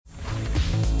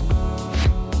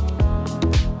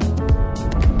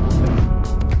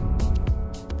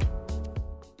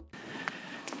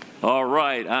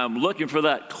right, I'm looking for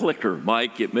that clicker,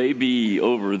 Mike. It may be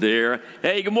over there.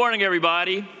 Hey, good morning,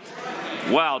 everybody.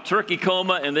 Wow, turkey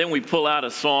coma, and then we pull out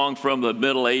a song from the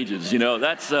Middle Ages. You know,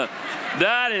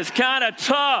 that is kind of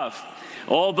tough.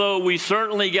 Although we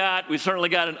certainly got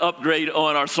an upgrade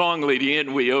on our song leading,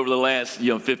 didn't we, over the last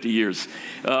 50 years.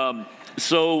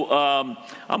 So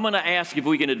I'm going to ask if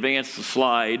we can advance the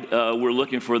slide. We're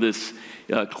looking for this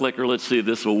clicker. Let's see if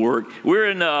this will work. We're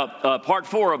in part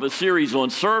 4 of a series on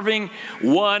serving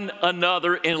one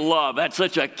another in love. That's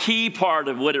such a key part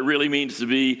of what it really means to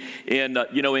be in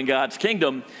God's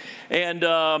kingdom. And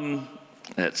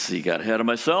let's see, got ahead of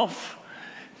myself.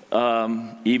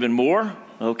 Even more.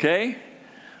 Okay.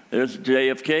 There's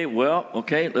JFK. Well,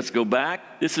 okay, let's go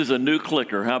back. This is a new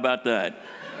clicker. How about that?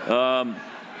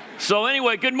 So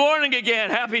anyway, good morning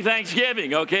again. Happy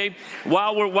Thanksgiving, okay?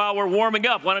 While we're warming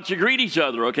up, why don't you greet each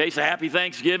other, okay? So happy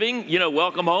Thanksgiving.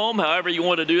 Welcome home, however you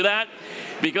want to do that.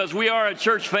 Because we are a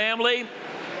church family.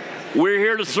 We're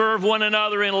here to serve one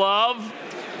another in love.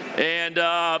 And,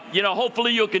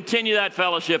 hopefully you'll continue that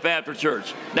fellowship after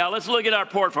church. Now, let's look at our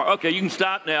portfolio. Okay, you can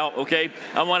stop now, okay?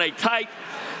 I'm on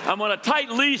a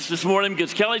tight leash this morning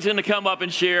because Kelly's going to come up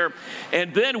and share.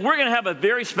 And then we're going to have a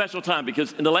very special time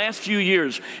because in the last few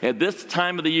years, at this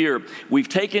time of the year, we've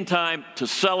taken time to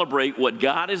celebrate what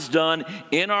God has done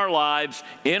in our lives,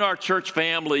 in our church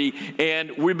family,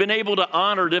 and we've been able to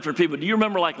honor different people. Do you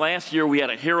remember like last year we had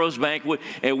a Heroes Banquet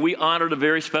and we honored a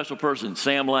very special person,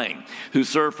 Sam Lang, who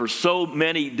served for so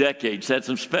many decades, had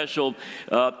some special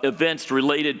events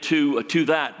related to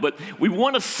that. But we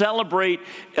want to celebrate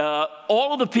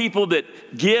all of the people that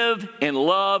give and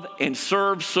love and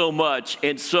serve so much.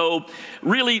 And so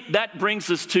really that brings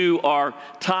us to our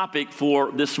topic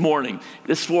for this morning.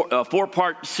 This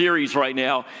four-part series right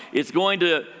now, it's going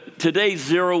to today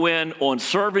zero in on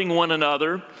serving one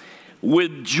another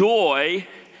with joy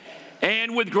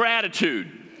and with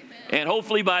gratitude. And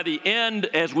hopefully by the end,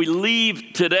 as we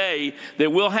leave today,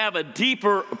 that we'll have a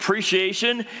deeper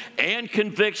appreciation and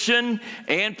conviction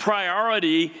and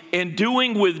priority in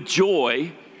doing with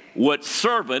joy what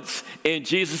servants in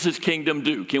Jesus' kingdom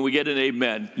do. Can we get an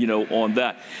amen, on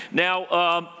that?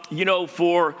 Now,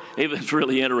 it was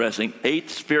really interesting. 8th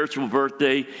spiritual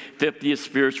birthday, 50th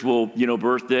spiritual,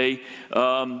 birthday.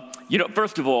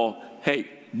 First of all, hey,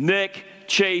 Nick,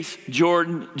 Chase,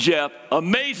 Jordan, Jeff,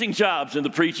 amazing jobs in the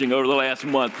preaching over the last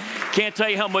month. Can't tell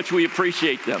you how much we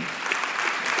appreciate them.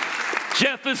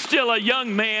 Jeff is still a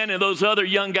young man, and those other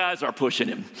young guys are pushing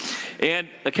him. And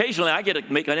occasionally I get to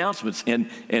make announcements, and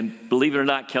believe it or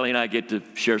not, Kelly and I get to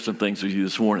share some things with you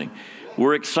this morning.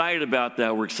 We're excited about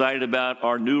that. We're excited about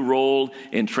our new role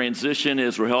in transition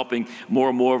as we're helping more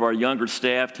and more of our younger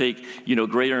staff take,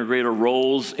 greater and greater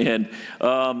roles and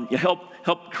help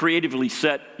creatively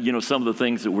set, some of the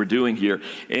things that we're doing here.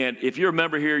 And if you're a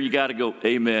member here, you got to go,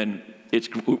 amen.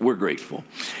 We're grateful.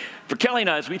 For Kelly and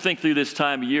I, as we think through this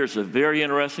time of year, it's a very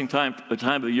interesting time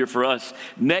of year for us.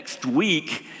 Next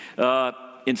week,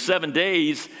 in 7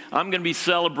 days, I'm going to be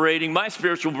celebrating my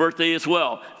spiritual birthday as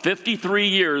well. 53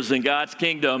 years in God's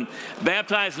kingdom.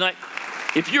 Baptized night.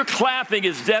 If you're clapping,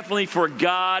 it's definitely for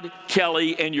God,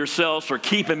 Kelly, and yourselves for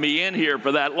keeping me in here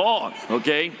for that long,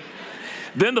 okay?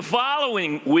 Then the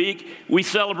following week, we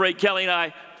celebrate, Kelly and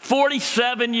I,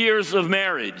 47 years of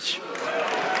marriage.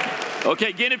 Okay,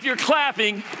 again, if you're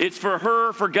clapping, it's for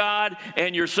her, for God,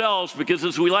 and yourselves, because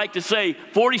as we like to say,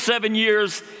 47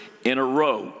 years in a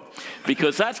row.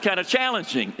 Because that's kind of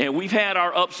challenging, and we've had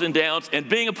our ups and downs, and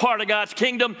being a part of God's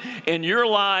kingdom in your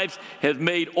lives has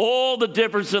made all the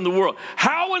difference in the world.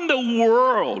 How in the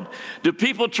world do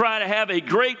people try to have a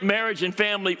great marriage and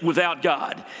family without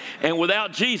God and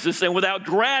without Jesus and without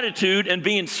gratitude and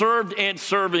being served and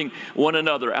serving one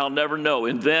another? I'll never know.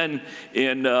 And then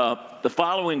in the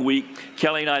following week,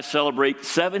 Kelly and I celebrate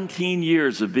 17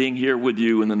 years of being here with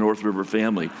you in the North River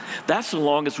family. That's the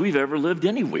longest we've ever lived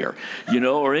anywhere,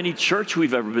 or any church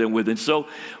we've ever been with. And so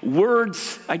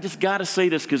words, I just got to say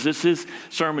this because this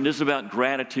sermon is about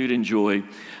gratitude and joy.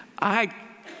 I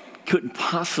couldn't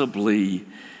possibly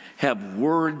have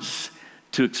words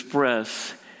to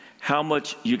express how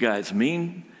much you guys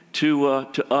mean to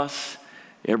us.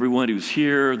 Everyone who's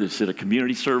here, that's at a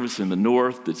community service in the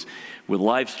north, that's with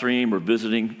live stream or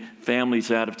visiting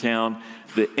families out of town,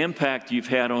 the impact you've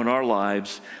had on our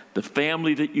lives, the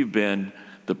family that you've been,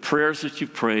 the prayers that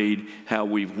you've prayed, how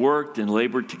we've worked and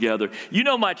labored together. You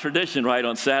know my tradition, right,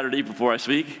 on Saturday before I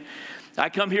speak? I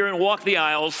come here and walk the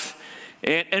aisles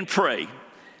and pray.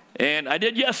 And I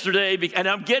did yesterday, and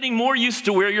I'm getting more used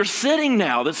to where you're sitting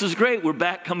now. This is great. We're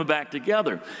coming back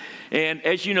together. And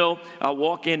as you know, I'll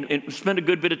walk in and spend a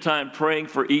good bit of time praying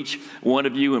for each one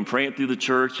of you and praying through the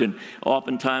church. And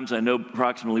oftentimes I know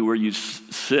approximately where you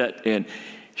sit. And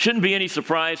shouldn't be any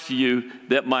surprise to you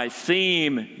that my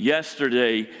theme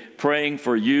yesterday, praying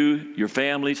for you, your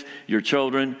families, your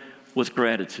children, was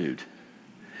gratitude,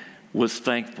 was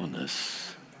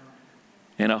thankfulness.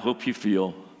 And I hope you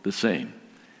feel the same.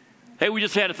 Hey, we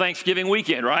just had a Thanksgiving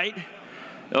weekend, right?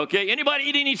 Okay, anybody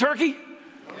eat any turkey?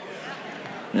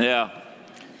 Yeah,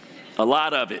 a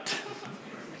lot of it.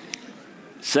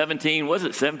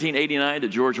 1789 that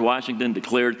George Washington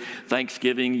declared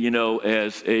Thanksgiving,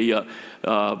 as a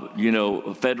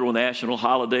federal national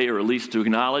holiday, or at least to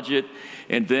acknowledge it.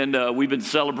 And then we've been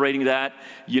celebrating that,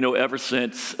 ever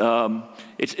since.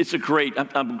 It's a great,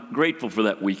 I'm grateful for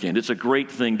that weekend. It's a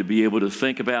great thing to be able to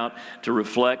think about, to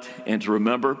reflect, and to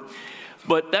remember.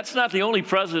 But that's not the only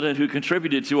president who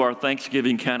contributed to our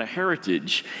Thanksgiving kind of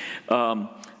heritage.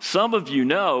 Some of you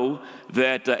know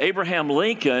that Abraham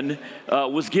Lincoln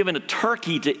was given a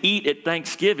turkey to eat at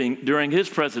Thanksgiving during his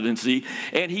presidency,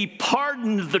 and he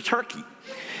pardoned the turkey.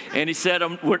 And he set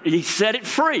it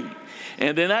free.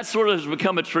 And then that sort of has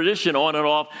become a tradition on and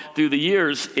off through the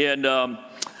years. And,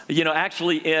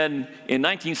 actually in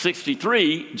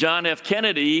 1963, John F.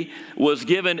 Kennedy was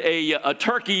given a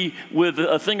turkey with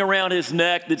a thing around his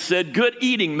neck that said, "Good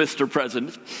eating, Mr.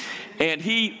 President." And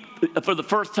he, for the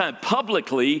first time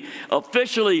publicly,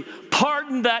 officially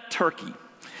pardoned that turkey.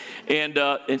 And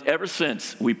ever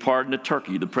since, we pardon a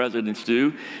turkey, the presidents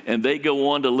do, and they go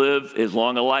on to live as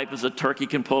long a life as a turkey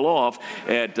can pull off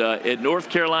at North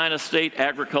Carolina State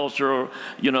Agricultural,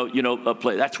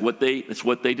 place. That's what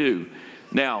they do.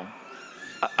 Now,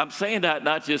 I'm saying that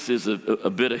not just as a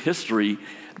bit of history,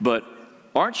 but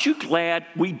aren't you glad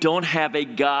we don't have a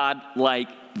God like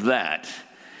that?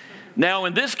 Now,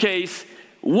 in this case,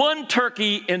 one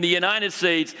turkey in the United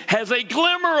States has a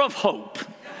glimmer of hope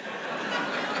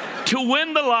to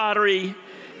win the lottery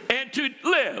and to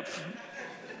live.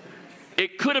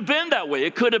 It could have been that way.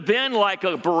 It could have been like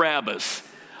a Barabbas.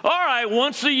 All right,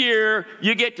 once a year,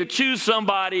 you get to choose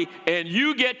somebody and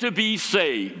you get to be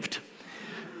saved.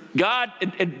 God,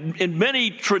 in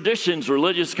many traditions,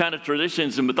 religious kind of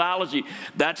traditions and mythology,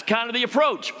 that's kind of the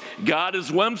approach. God is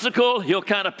whimsical. He'll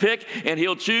kind of pick and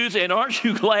he'll choose. And aren't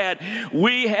you glad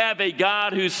we have a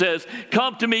God who says,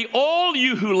 "Come to me, all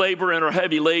you who labor and are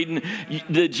heavy laden."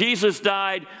 That Jesus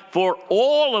died for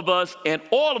all of us, and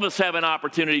all of us have an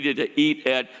opportunity to eat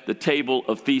at the table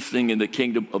of feasting in the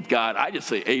kingdom of God. I just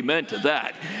say amen to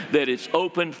that, that it's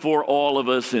open for all of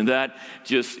us, and that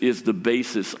just is the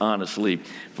basis, honestly,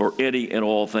 for any and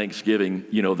all Thanksgiving,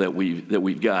 that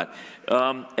we've got.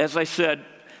 As I said,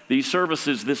 these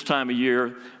services this time of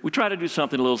year, we try to do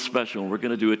something a little special, and we're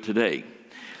going to do it today.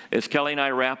 As Kelly and I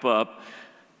wrap up,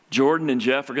 Jordan and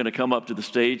Jeff are going to come up to the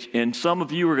stage, and some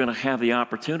of you are going to have the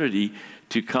opportunity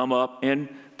to come up and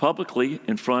publicly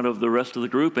in front of the rest of the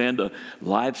group and the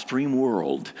live stream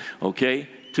world, okay,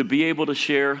 to be able to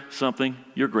share something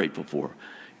you're grateful for.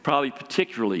 Probably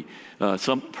particularly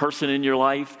some person in your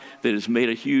life that has made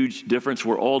a huge difference.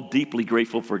 We're all deeply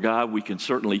grateful for God. We can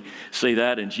certainly say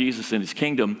that in Jesus and his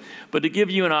kingdom. But to give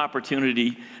you an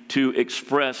opportunity to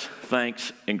express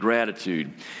thanks and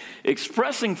gratitude.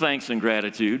 Expressing thanks and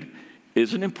gratitude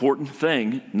is an important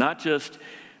thing, not just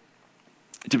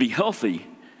to be healthy,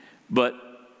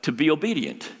 but to be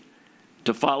obedient,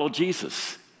 to follow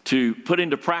Jesus, to put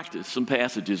into practice some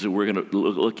passages that we're going to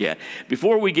look at.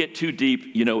 Before we get too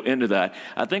deep, into that,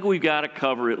 I think we've got to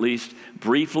cover at least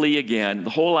briefly again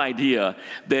the whole idea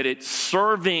that it's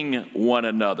serving one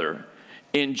another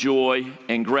in joy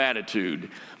and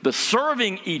gratitude. The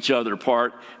serving each other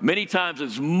part many times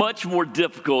is much more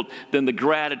difficult than the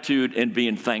gratitude and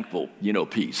being thankful,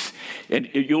 piece. And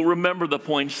you'll remember the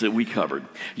points that we covered.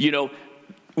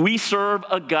 We serve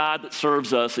a God that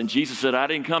serves us, and Jesus said, "I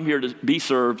didn't come here to be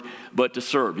served, but to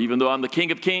serve. Even though I'm the King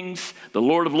of Kings, the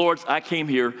Lord of Lords, I came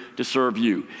here to serve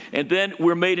you." And then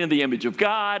we're made in the image of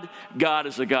God. God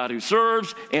is a God who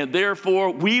serves, and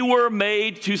therefore we were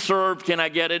made to serve. Can I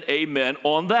get an amen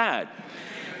on that?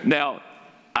 Now,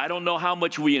 I don't know how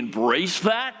much we embrace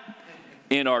that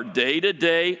in our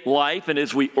day-to-day life and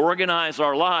as we organize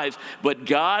our lives, but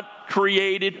God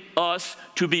created us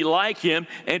to be like him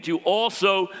and to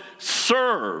also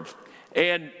serve.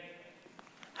 And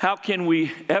how can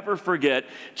we ever forget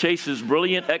Chase's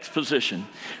brilliant exposition,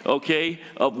 okay,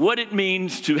 of what it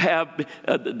means to have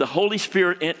the Holy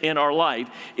Spirit in our life?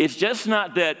 It's just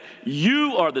not that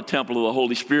you are the temple of the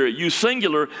Holy Spirit, you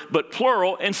singular, but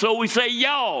plural, and so we say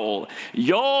y'all.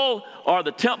 Y'all are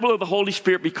the temple of the Holy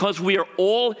Spirit because we are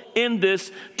all in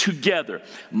this together.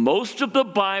 Most of the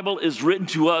Bible is written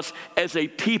to us as a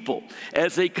people,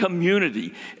 as a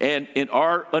community, and in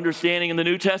our understanding in the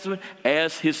New Testament,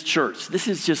 as His church. This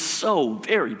is just so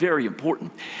very, very important.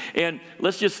 And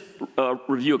let's just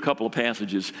review a couple of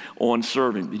passages on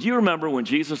serving. Did you remember when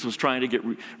Jesus was trying to get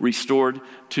restored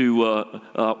to,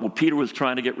 when Peter was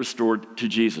trying to get restored to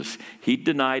Jesus? He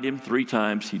denied Him 3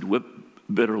 times. He'd whipped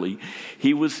bitterly.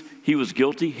 He was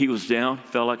guilty. He was down.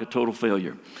 Felt like a total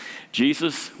failure.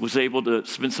 Jesus was able to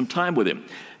spend some time with him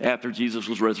after Jesus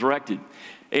was resurrected.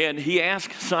 And he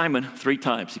asked Simon 3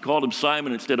 times. He called him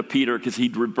Simon instead of Peter because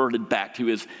he'd reverted back to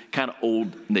his kind of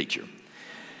old nature.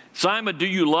 Simon, do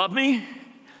you love me?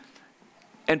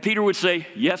 And Peter would say,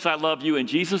 yes, I love you. And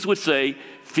Jesus would say,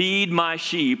 feed my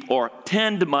sheep, or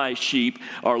tend my sheep,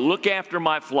 or look after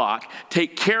my flock,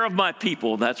 take care of my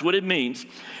people. That's what it means.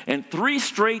 And 3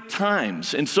 straight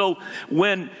times. And so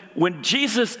when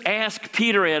Jesus asked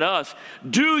Peter and us,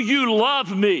 do you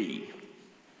love me?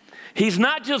 He's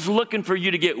not just looking for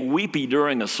you to get weepy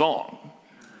during a song,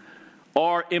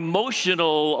 or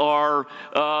emotional, or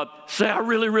say, I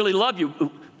really, really love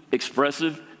you.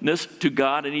 Expressiveness to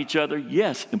God and each other,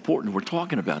 yes, important. We're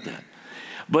talking about that.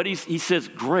 But he says,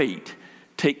 great,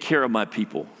 take care of my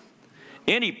people.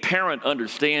 Any parent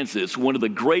understands this. One of the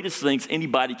greatest things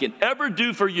anybody can ever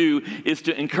do for you is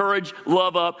to encourage,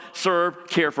 love up, serve,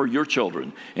 care for your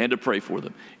children, and to pray for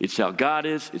them. It's how God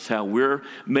is. It's how we're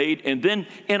made. And then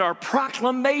in our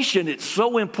proclamation, it's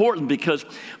so important because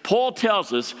Paul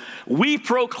tells us we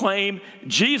proclaim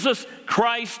Jesus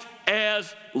Christ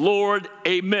as Lord.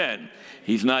 Amen.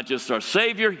 He's not just our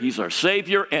Savior, He's our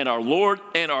Savior and our Lord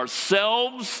and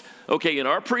ourselves. Okay, in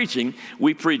our preaching,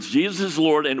 we preach Jesus is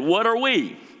Lord, and what are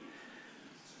we?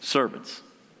 Servants.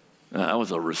 That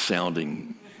was a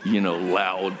resounding,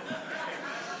 loud.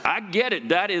 I get it.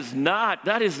 That is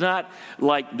not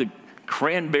like the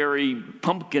cranberry,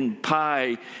 pumpkin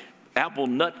pie, apple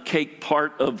nut cake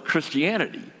part of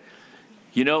Christianity.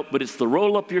 But it's the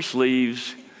roll up your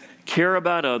sleeves, care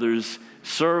about others,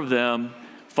 serve them,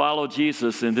 follow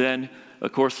Jesus, and then,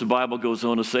 of course, the Bible goes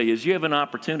on to say is you have an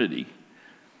opportunity.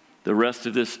 The rest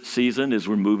of this season, as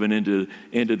we're moving into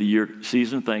the year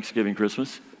season, Thanksgiving,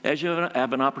 Christmas, as you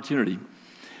have an opportunity.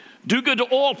 Do good to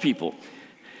all people,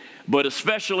 but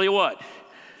especially what?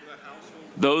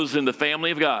 Those in the family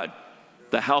of God,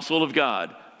 the household of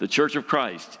God, the church of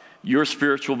Christ, your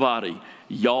spiritual body,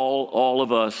 y'all, all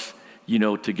of us,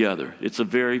 together. It's a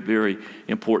very, very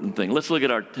important thing. Let's look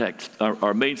at our text,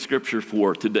 our main scripture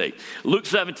for today. Luke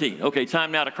 17. Okay,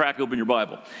 time now to crack open your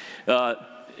Bible.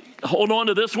 Hold on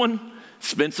to this one.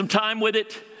 Spend some time with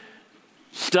it.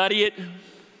 Study it.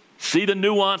 See the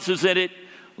nuances in it.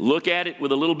 Look at it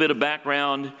with a little bit of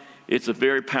background. It's a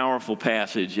very powerful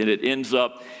passage, and it ends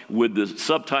up with the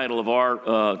subtitle of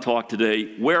our talk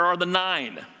today, Where Are the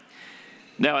Nine?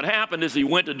 Now, it happened as he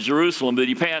went to Jerusalem that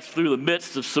he passed through the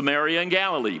midst of Samaria and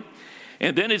Galilee.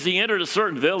 And then as he entered a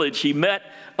certain village, he met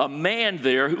a man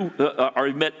there,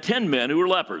 he met 10 men who were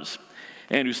lepers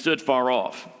and who stood far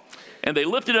off. And they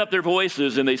lifted up their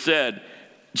voices and they said,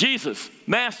 Jesus,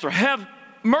 Master, have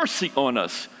mercy on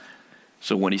us.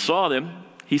 So when he saw them,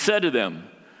 he said to them,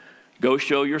 go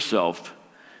show yourself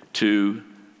to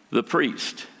the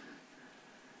priest.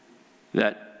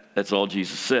 That's all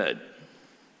Jesus said.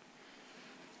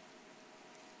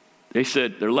 They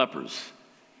said, they're lepers.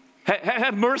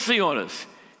 Have mercy on us.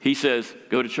 He says,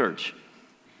 go to church.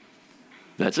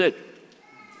 That's it.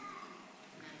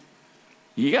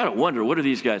 You got to wonder, what are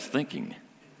these guys thinking?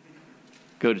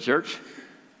 Go to church?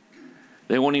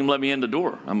 They won't even let me in the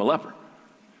door. I'm a leper.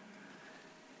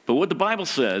 But what the Bible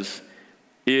says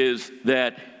is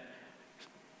that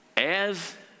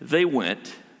as they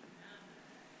went,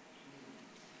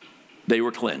 they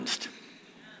were cleansed.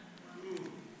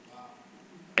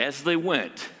 As they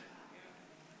went,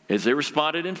 as they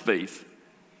responded in faith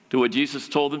to what Jesus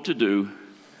told them to do,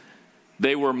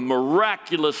 they were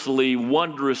miraculously,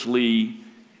 wondrously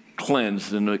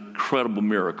cleansed, an incredible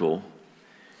miracle.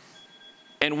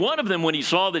 And one of them, when he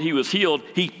saw that he was healed,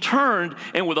 he turned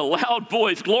and with a loud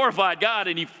voice glorified God,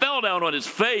 and he fell down on his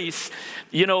face,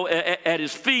 at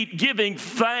his feet, giving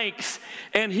thanks.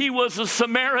 And he was a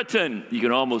Samaritan. You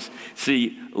can almost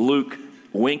see Luke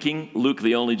winking Luke,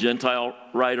 the only Gentile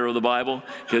writer of the Bible,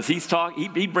 because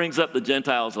he brings up the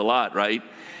Gentiles a lot, right?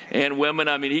 And women,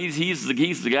 I mean, he's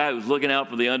the guy who's looking out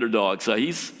for the underdog. So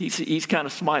he's kind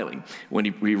of smiling when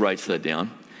he writes that down.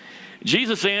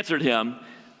 Jesus answered him,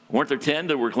 weren't there 10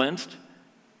 that were cleansed?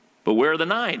 But where are the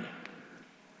 9?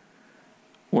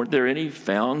 Weren't there any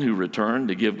found who returned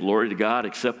to give glory to God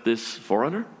except this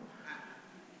foreigner?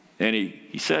 And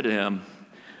he said to him,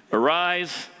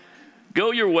 arise,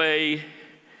 go your way,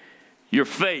 your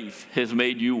faith has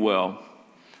made you well.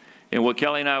 And what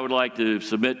Kelly and I would like to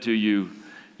submit to you,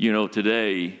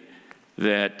 today,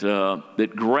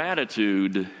 that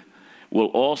gratitude will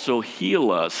also heal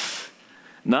us,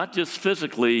 not just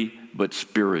physically, but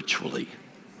spiritually.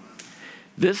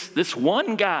 This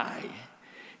one guy,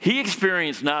 he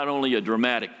experienced not only a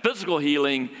dramatic physical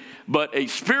healing, but a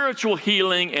spiritual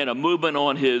healing and a movement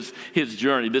on his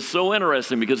journey. This is so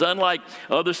interesting because unlike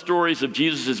other stories of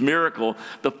Jesus' miracle,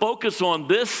 the focus on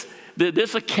this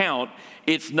account,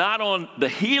 it's not on the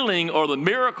healing or the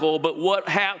miracle, but what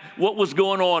was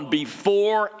going on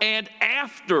before and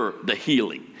after the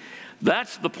healing.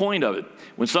 That's the point of it.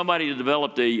 When somebody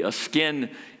developed a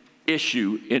skin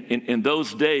issue in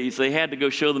those days, they had to go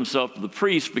show themselves to the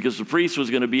priest because the priest was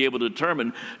going to be able to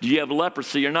determine, do you have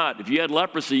leprosy or not? If you had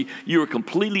leprosy, you were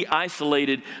completely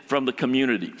isolated from the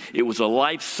community. It was a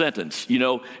life sentence.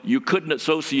 You couldn't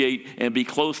associate and be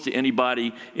close to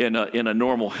anybody in a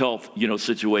normal health,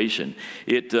 situation.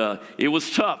 It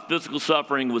was tough. Physical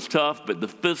suffering was tough, but the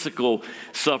physical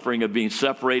suffering of being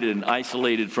separated and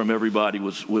isolated from everybody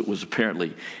was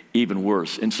apparently even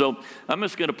worse. And so I'm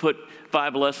just going to put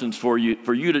 5 lessons for you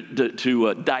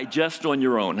to digest on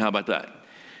your own. How about that?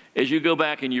 As you go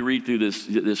back and you read through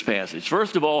this passage.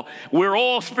 First of all, we're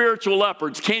all spiritual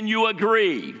leopards. Can you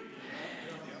agree?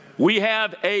 We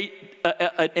have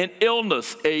an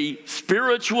illness, a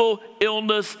spiritual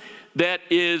illness that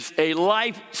is a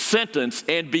life sentence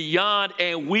and beyond,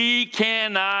 and we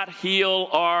cannot heal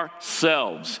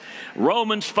ourselves.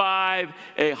 Romans 5,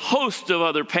 a host of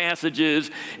other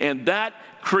passages, and that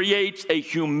creates a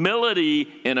humility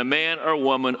in a man or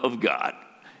woman of God,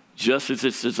 just as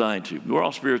it's designed to. We're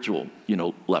all spiritual,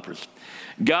 lepers.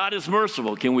 God is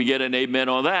merciful. Can we get an amen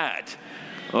on that?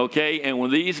 Okay, and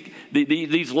when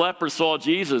these lepers saw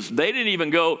Jesus, they didn't even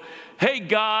go, hey,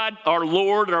 God, our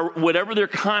Lord, or whatever their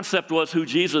concept was, who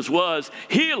Jesus was,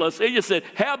 heal us. They just said,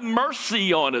 have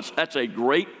mercy on us. That's a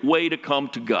great way to come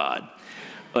to God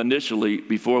initially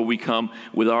before we come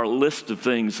with our list of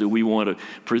things that we want to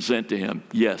present to him.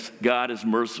 Yes, God is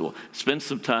merciful. Spend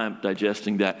some time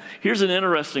digesting that. Here's an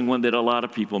interesting one that a lot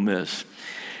of people miss.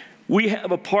 We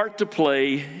have a part to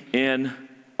play in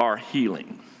our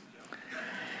healing.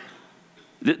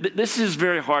 This is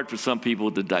very hard for some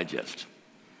people to digest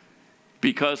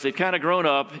because they've kind of grown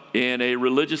up in a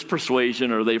religious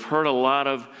persuasion, or they've heard a lot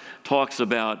of talks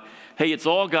about, hey, it's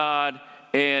all God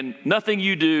and nothing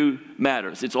you do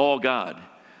matters. It's all God.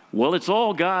 Well, it's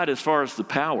all God as far as the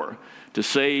power to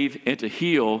save and to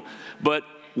heal, but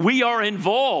we are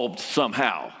involved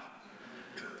somehow.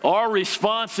 Our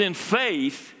response in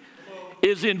faith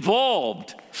is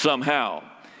involved somehow.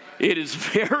 It is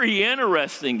very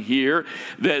interesting here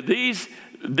that these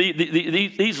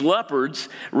leopards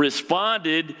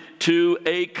responded to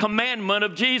a commandment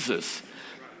of Jesus.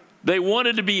 They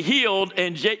wanted to be healed,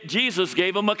 and Jesus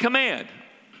gave them a command.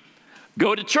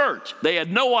 Go to church. They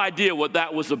had no idea what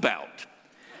that was about.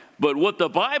 But what the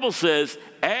Bible says,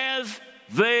 as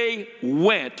they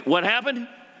went, what happened?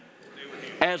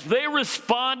 As they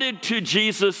responded to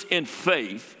Jesus in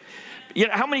faith,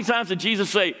 how many times did Jesus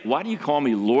say, why do you call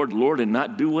me Lord, Lord, and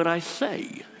not do what I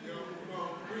say?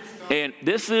 And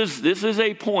this is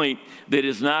a point that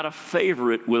is not a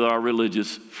favorite with our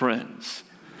religious friends.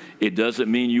 It doesn't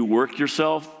mean you work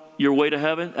yourself your way to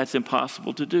heaven. That's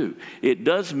impossible to do. It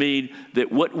does mean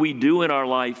that what we do in our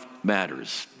life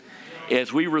matters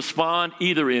as we respond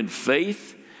either in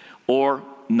faith or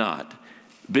not.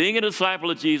 Being a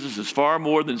disciple of Jesus is far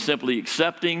more than simply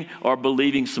accepting or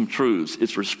believing some truths.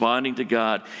 It's responding to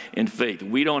God in faith.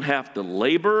 We don't have to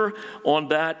labor on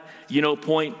that,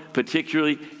 point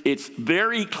particularly. It's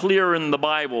very clear in the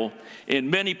Bible in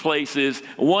many places.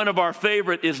 One of our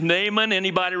favorite is Naaman.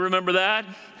 Anybody remember that?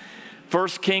 1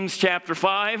 Kings chapter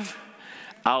 5.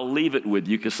 I'll leave it with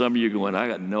you because some of you are going, I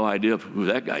got no idea who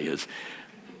that guy is.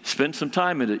 Spend some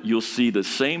time in it. You'll see the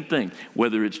same thing,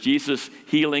 whether it's Jesus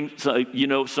healing,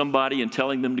 somebody and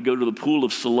telling them to go to the pool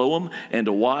of Siloam and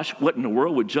to wash. What in the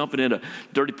world would jumping in a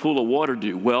dirty pool of water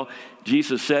do? Well,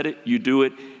 Jesus said it, you do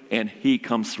it, and he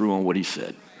comes through on what he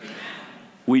said.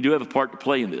 We do have a part to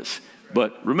play in this.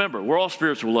 But remember, we're all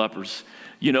spiritual lepers.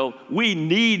 You know, we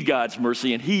need God's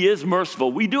mercy, and He is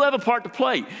merciful. We do have a part to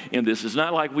play in this. It's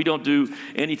not like we don't do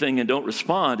anything and don't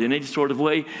respond in any sort of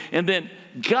way. And then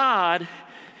God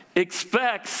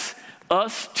expects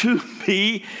us to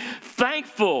be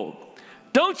thankful.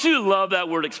 Don't you love that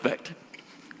word expect?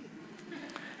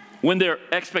 When there are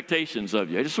expectations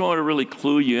of you. I just want to really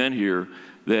clue you in here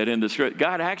that in the script,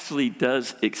 God actually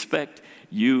does expect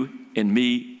you and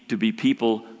me to be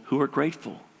people who are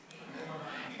grateful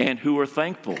and who are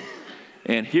thankful.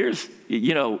 And here's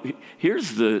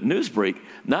the news break.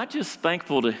 Not just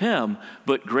thankful to Him,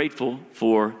 but grateful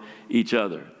for each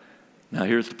other. Now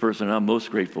here's the person I'm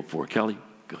most grateful for. Kelly,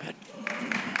 go ahead.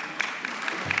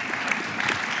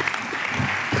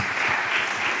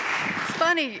 It's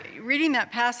funny, reading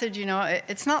that passage,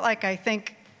 it's not like I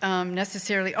think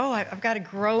necessarily, I've got to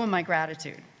grow in my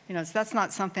gratitude. So that's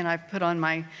not something I've put on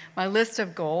my list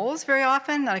of goals very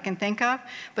often that I can think of,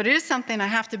 but it is something I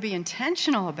have to be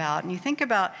intentional about. And you think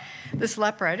about this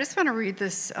leper. I just want to read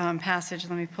this passage.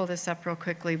 Let me pull this up real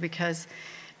quickly because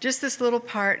just this little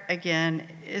part, again,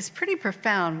 is pretty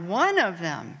profound. One of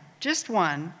them, just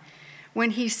one,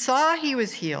 when he saw he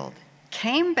was healed,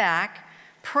 came back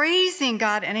praising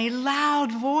God in a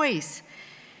loud voice.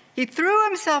 He threw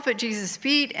himself at Jesus'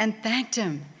 feet and thanked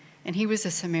Him, and he was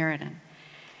a Samaritan.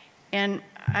 And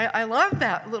I love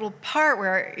that little part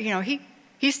where,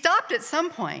 he stopped at some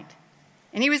point,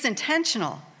 and he was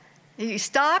intentional. He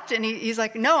stopped, and he's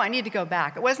like, no, I need to go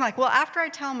back. It wasn't like, well, after I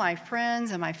tell my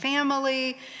friends and my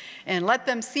family and let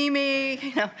them see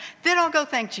me, then I'll go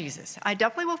thank Jesus. I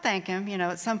definitely will thank Him,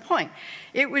 at some point.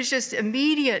 It was just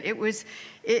immediate. It was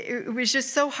just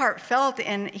so heartfelt,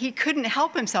 and he couldn't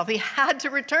help himself. He had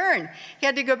to return. He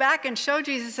had to go back and show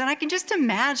Jesus, and I can just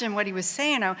imagine what he was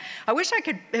saying. I wish I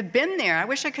could have been there. I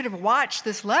wish I could have watched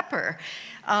this leper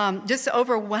just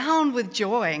overwhelmed with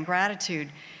joy and gratitude.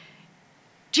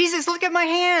 Jesus, look at my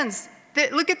hands.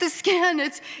 Look at the skin.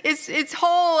 It's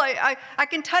whole. I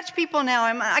can touch people now.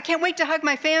 I can't wait to hug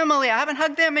my family. I haven't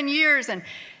hugged them in years. And,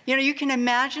 you can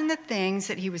imagine the things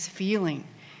that he was feeling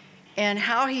and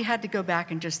how he had to go back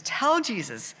and just tell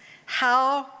Jesus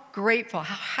how grateful,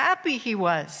 how happy he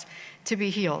was to be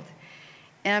healed.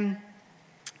 And,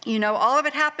 all of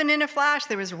it happened in a flash.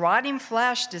 There was rotting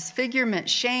flesh, disfigurement,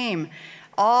 shame,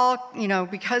 all,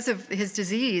 because of his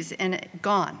disease, and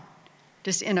gone,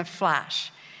 just in a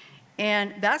flash.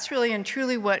 And that's really and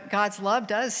truly what God's love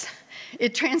does.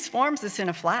 It transforms us in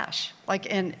a flash,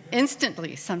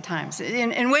 instantly sometimes,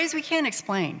 in ways we can't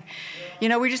explain.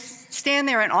 We just stand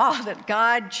there in awe that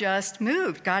God just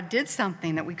moved. God did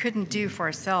something that we couldn't do for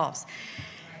ourselves.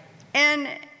 And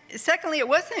secondly, it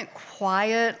wasn't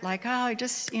quiet, I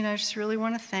just really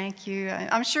want to thank you.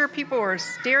 I'm sure people were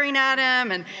staring at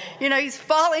him, and, he's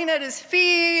falling at his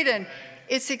feet, and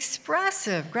it's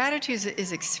expressive. Gratitude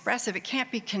is expressive. It can't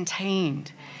be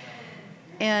contained.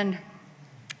 And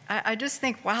I just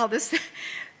think, wow, this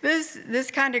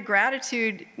kind of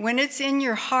gratitude, when it's in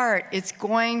your heart, it's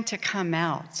going to come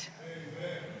out.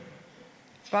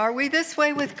 But are we this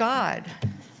way with God?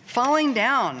 Falling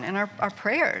down in our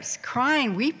prayers,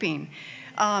 crying, weeping,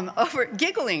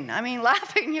 giggling,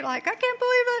 laughing. You're like, I can't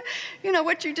believe it,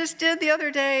 what you just did the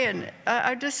other day. And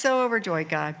I'm just so overjoyed,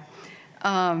 God.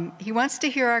 He wants to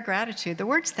hear our gratitude. The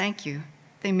words thank you,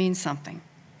 they mean something.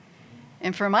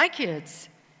 And for my kids,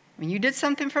 when you did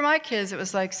something for my kids, it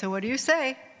was like, so what do you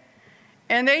say?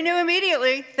 And they knew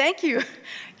immediately, thank you.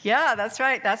 Yeah, that's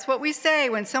right. That's what we say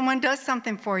when someone does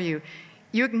something for you.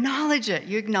 You acknowledge it.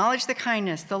 You acknowledge the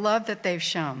kindness, the love that they've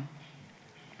shown.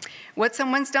 What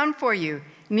someone's done for you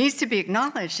needs to be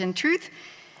acknowledged. And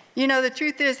the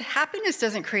truth is, happiness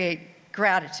doesn't create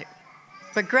gratitude.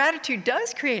 But gratitude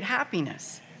does create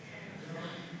happiness.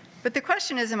 But the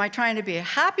question is, am I trying to be a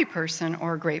happy person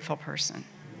or a grateful person?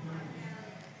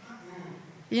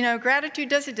 Gratitude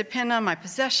doesn't depend on my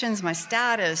possessions, my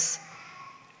status,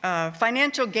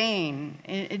 financial gain,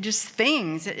 just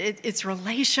things. It's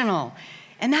relational.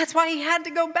 And that's why he had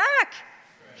to go back.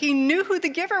 He knew who the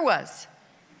giver was.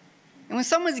 And when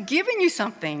someone's giving you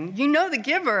something, the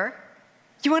giver.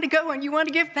 You want to go and you want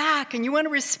to give back and you want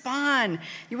to respond.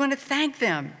 You want to thank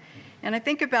them. And I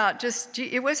think about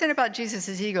it wasn't about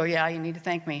Jesus' ego. Yeah, you need to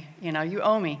thank me. You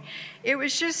owe me. It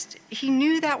was just, he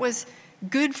knew that was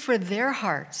good for their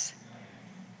hearts.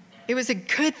 It was a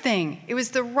good thing. It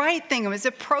was the right thing. It was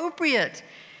appropriate.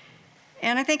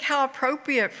 And I think how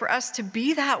appropriate for us to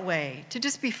be that way, to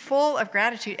just be full of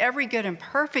gratitude. Every good and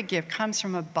perfect gift comes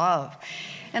from above.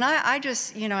 And I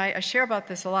just, I share about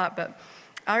this a lot, but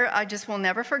I just will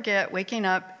never forget waking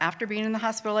up after being in the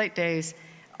hospital 8 days,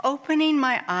 opening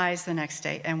my eyes the next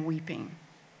day and weeping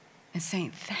and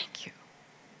saying, thank you.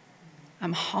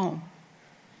 I'm home.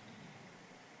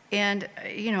 And,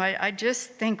 I just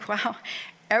think, wow,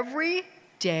 every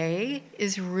day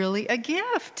is really a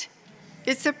gift.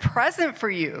 It's a present for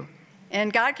you.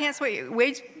 And God can't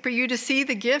wait for you to see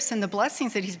the gifts and the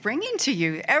blessings that he's bringing to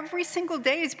you. Every single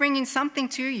day is bringing something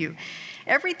to you.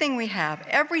 Everything we have,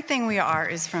 everything we are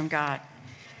is from God.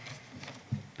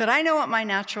 But I know what my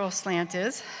natural slant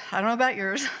is. I don't know about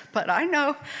yours, but I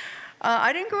know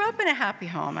I didn't grow up in a happy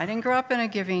home. I didn't grow up in a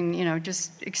giving,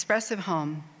 just expressive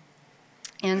home.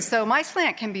 And so my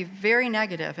slant can be very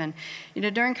negative. And,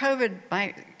 during COVID,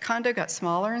 my condo got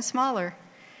smaller and smaller.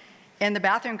 And the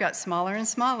bathroom got smaller and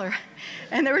smaller.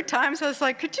 And there were times I was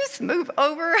like, could you just move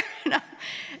over?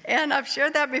 And I've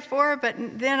shared that before, but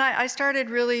then I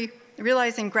started really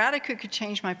realizing gratitude could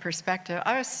change my perspective.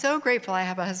 I was so grateful I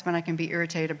have a husband I can be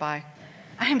irritated by.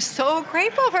 I am so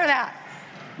grateful for that.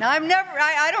 Now,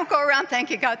 I don't go around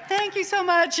thanking God, thank you so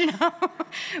much,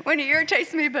 when he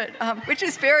irritates me, but which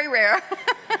is very rare.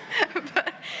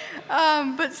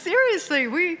 But seriously,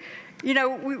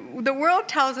 the world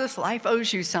tells us life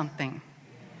owes you something.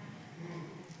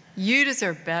 You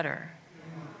deserve better.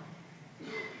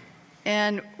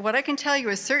 And what I can tell you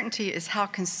with certainty is how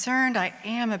concerned I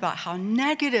am about how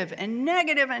negative and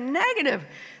negative and negative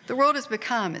the world has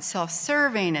become. It's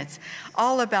self-serving. It's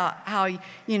all about how,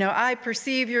 I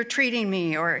perceive you're treating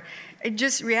me, or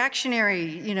just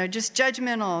reactionary, just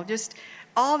judgmental, just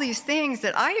all these things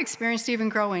that I experienced even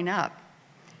growing up.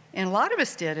 And a lot of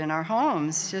us did in our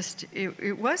homes. Just,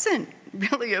 it wasn't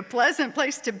really a pleasant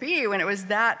place to be when it was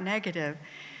that negative.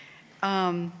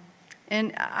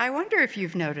 And I wonder if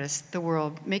you've noticed the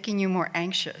world making you more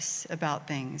anxious about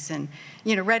things and,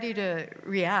 ready to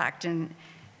react.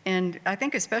 And I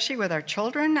think especially with our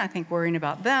children, I think worrying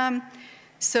about them,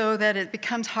 so that it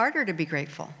becomes harder to be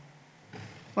grateful.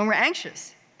 When we're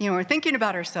anxious, we're thinking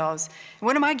about ourselves.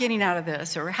 What am I getting out of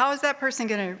this? Or how is that person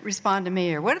going to respond to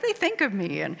me? Or what do they think of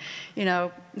me? And,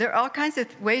 there are all kinds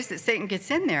of ways that Satan gets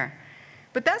in there.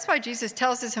 But that's why Jesus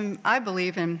tells us, I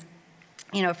believe, in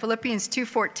Philippians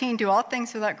 2:14, do all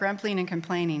things without grumbling and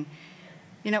complaining.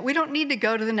 We don't need to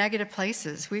go to the negative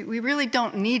places. We really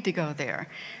don't need to go there.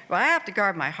 Well, I have to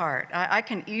guard my heart. I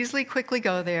can easily, quickly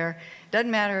go there.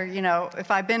 Doesn't matter, if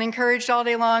I've been encouraged all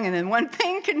day long and then one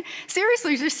thing can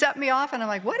seriously just set me off and I'm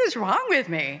like, what is wrong with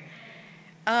me?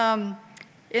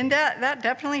 And that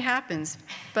definitely happens.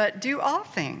 But do all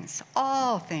things,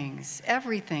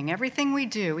 everything we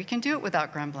do, we can do it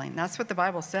without grumbling. That's what the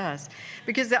Bible says.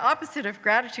 Because the opposite of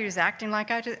gratitude is acting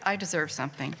like I deserve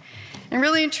something. And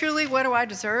really and truly, what do I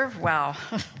deserve? Wow,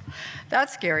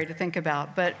 that's scary to think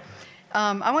about. But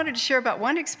I wanted to share about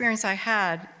one experience I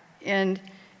had, and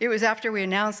it was after we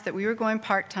announced that we were going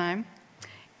part-time.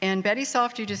 And Betty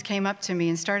Softy just came up to me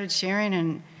and started sharing,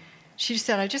 and she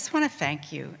said, I just want to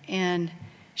thank you. And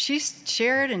she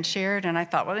shared, and I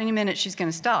thought, well, any minute she's going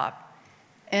to stop.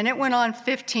 And it went on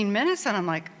 15 minutes, and I'm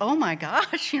like, oh my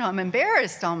gosh, I'm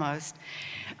embarrassed almost.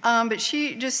 But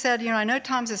she just said, I know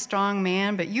Tom's a strong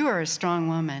man, but you are a strong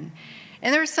woman.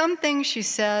 And there were some things she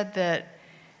said that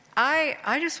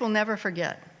I just will never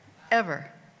forget,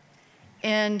 ever.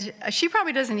 And she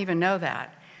probably doesn't even know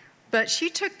that. But she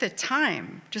took the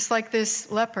time, just like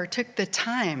this leper took the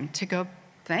time to go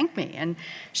thank me and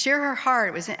share her heart.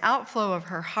 It was an outflow of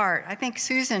her heart. I think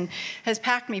Susan has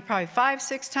packed me probably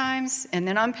 5-6 times and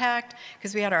then unpacked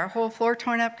because we had our whole floor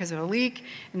torn up because of a leak.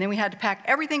 And then we had to pack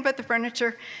everything but the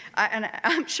furniture. And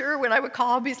I'm sure when I would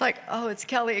call, I'd be like, oh, it's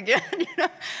Kelly again,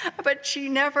 But she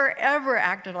never, ever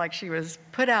acted like she was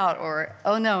put out or,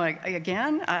 oh no,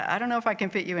 again? I don't know if I can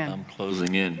fit you in. I'm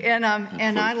closing in. And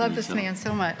I love this man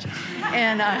so much.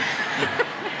 And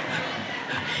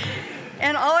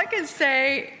and all I can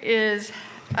say is,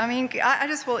 I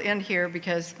just will end here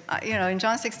because, in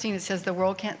John 16 it says the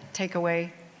world can't take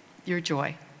away your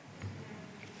joy.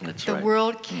 That's right. The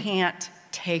world can't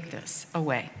take this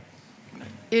away.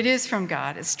 It is from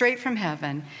God. It's straight from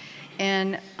heaven.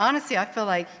 And honestly, I feel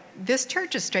like this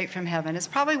church is straight from heaven. It's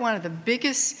probably one of the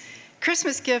biggest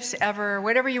Christmas gifts ever,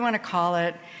 whatever you want to call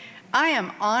it. I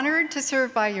am honored to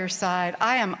serve by your side.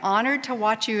 I am honored to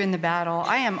watch you in the battle.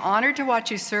 I am honored to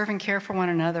watch you serve and care for one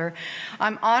another.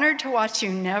 I'm honored to watch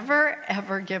you never,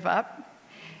 ever give up.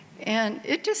 And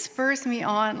it just spurs me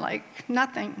on like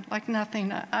nothing.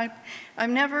 I've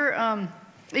never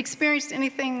experienced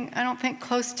anything, I don't think,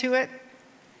 close to it,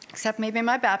 except maybe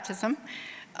my baptism.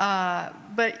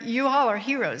 But you all are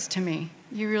heroes to me.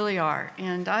 You really are.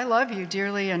 And I love you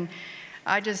dearly. And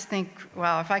I just think,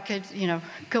 wow, if I could,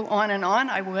 go on and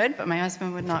on, I would, but my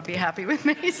husband would not be happy with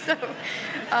me. So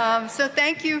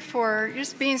thank you for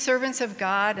just being servants of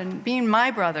God and being my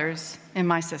brothers and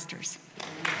my sisters.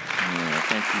 Yeah,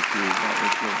 thank you, Sue. That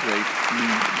was so great.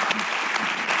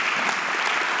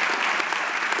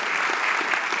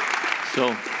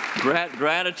 So,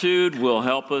 gratitude will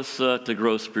help us to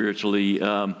grow spiritually.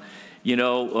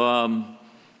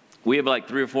 We have like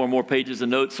 3 or 4 more pages of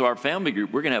notes, so our family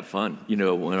group, we're going to have fun, in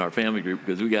our family group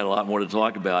because we got a lot more to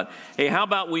talk about. Hey, how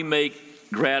about we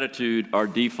make gratitude our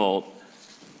default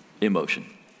emotion?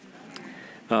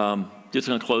 Just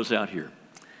going to close out here.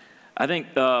 I think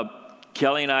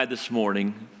Kelly and I this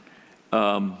morning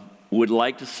would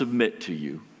like to submit to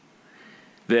you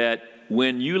that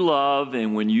when you love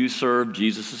and when you serve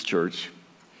Jesus' church,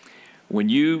 when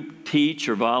you teach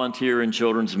or volunteer in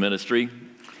children's ministry,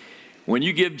 when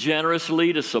you give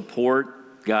generously to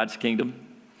support God's kingdom,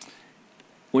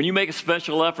 when you make a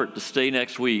special effort to stay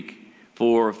next week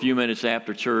for a few minutes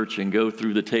after church and go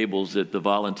through the tables at the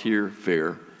volunteer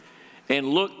fair and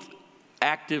look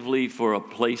actively for a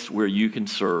place where you can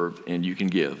serve and you can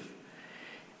give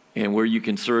and where you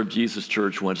can serve Jesus'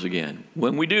 church once again.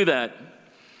 When we do that,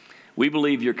 we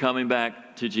believe you're coming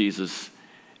back to Jesus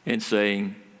and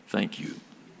saying, thank you.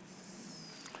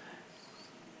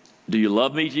 Do you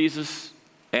love me, Jesus?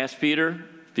 Asked Peter.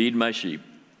 Feed my sheep.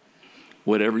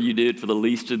 Whatever you did for the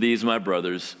least of these, my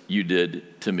brothers, you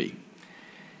did to me.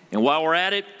 And while we're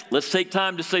at it, let's take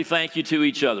time to say thank you to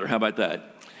each other. How about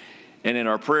that? And in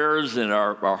our prayers and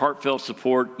our heartfelt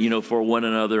support, for one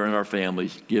another and our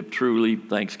families, give truly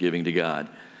thanksgiving to God.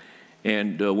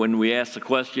 And when we ask the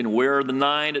question, where are the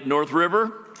 9 at North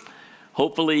River?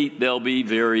 Hopefully they'll be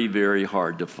very, very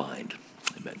hard to find.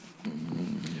 Amen.